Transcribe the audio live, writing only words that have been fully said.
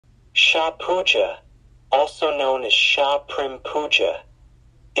Āsāḷha Pūjā, also known as Āsāḷha Pūjā,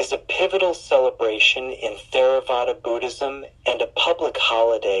 is a pivotal celebration in Theravada Buddhism and a public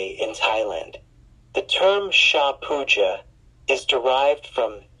holiday in Thailand. The term Āsāḷha Pūjā is derived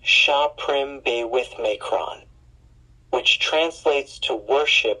from Shaprim Be with Makron, which translates to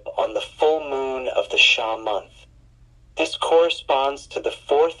worship on the full moon of the Shah month. This corresponds to the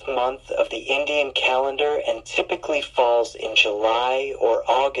fourth month of the Indian calendar and typically falls in July or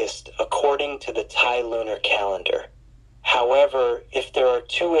August according to the Thai lunar calendar. However, if there are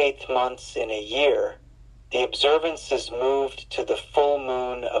 2/8 months in a year, the observance is moved to the full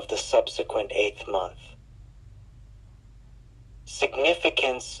moon of the subsequent 8th month.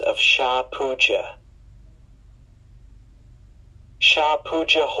 Significance of Āsāḷha Pūjā. Āsāḻha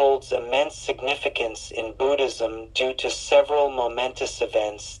Pūjā holds immense significance in Buddhism due to several momentous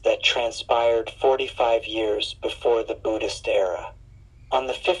events that transpired 45 years before the Buddhist era. On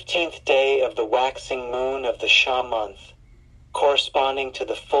the 15th day of the waxing moon of the Shah month, corresponding to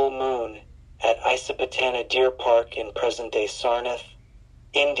the full moon at Isapatana Deer Park in present-day Sarnath,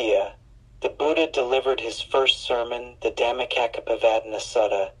 India, the Buddha delivered his first sermon, the Dhammacakkappavattana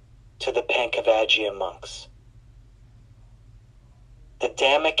Sutta, to the Pankavajjiya monks. The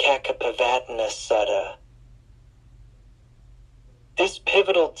Dhammacakkappavattana Sutta. This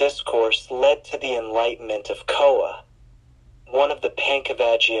pivotal discourse led to the enlightenment of Koa, one of the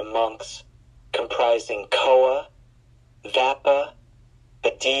Pankavajjiya monks, comprising Koa, Vappa,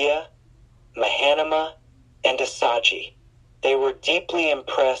 Badiya, Mahanama, and Āsāji. They were deeply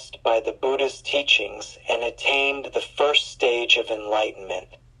impressed by the Buddha's teachings and attained the first stage of enlightenment,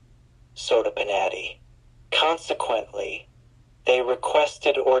 Sotapanati. Consequently, they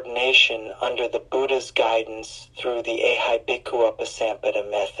requested ordination under the Buddha's guidance through the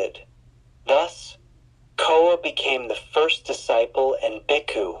Ehibhikkhū method. Thus, Koa became the first disciple and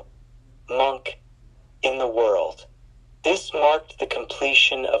bhikkhu, monk, in the world. This marked the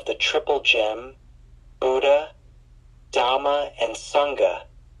completion of the triple gem, Buddha, Dhamma, and Sangha,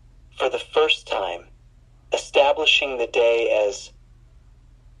 for the first time, establishing the day as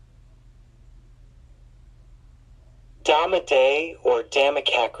Dhamma Day or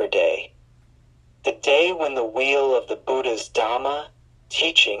Dhammacakra Day, the day when the wheel of the Buddha's Dhamma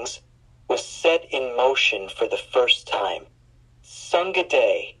teachings was set in motion for the first time. Sangha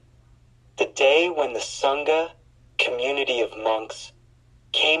Day, the day when the Sangha, community of monks,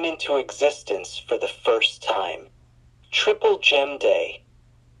 came into existence for the first time. Triple Gem Day,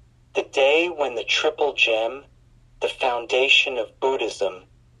 the day when the Triple Gem, the foundation of Buddhism,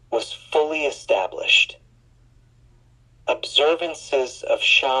 was fully established. Observances of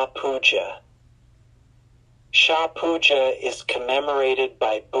Āsāḻha Pūjā. Āsāḻha Pūjā is commemorated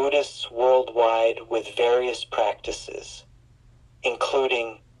by Buddhists worldwide with various practices,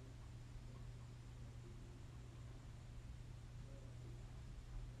 including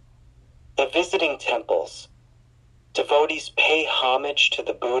the visiting temples. Devotees pay homage to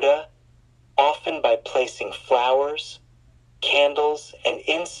the Buddha, often by placing flowers, candles, and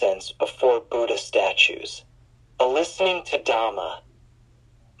incense before Buddha statues. Listening to Dhamma.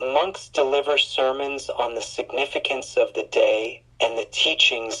 Monks deliver sermons on the significance of the day and the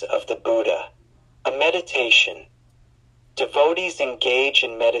teachings of the Buddha. A meditation. Devotees engage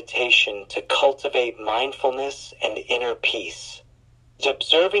in meditation to cultivate mindfulness and inner peace.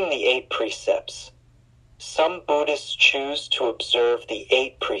 Observing the 8 precepts. Some Buddhists choose to observe the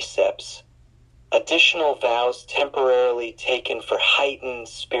 8 precepts, additional vows temporarily taken for heightened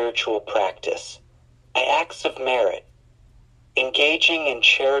spiritual practice. Acts of merit, engaging in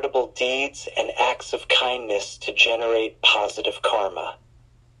charitable deeds and acts of kindness to generate positive karma.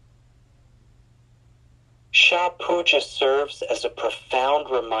 Āsāḻha Pūjā serves as a profound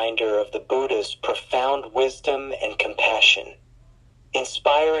reminder of the Buddha's profound wisdom and compassion,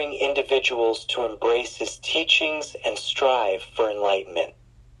 inspiring individuals to embrace his teachings and strive for enlightenment.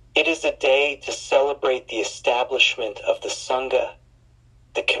 It is a day to celebrate the establishment of the Sangha,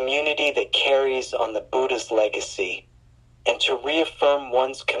 the community that carries on the Buddha's legacy, and to reaffirm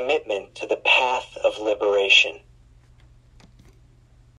one's commitment to the path of liberation.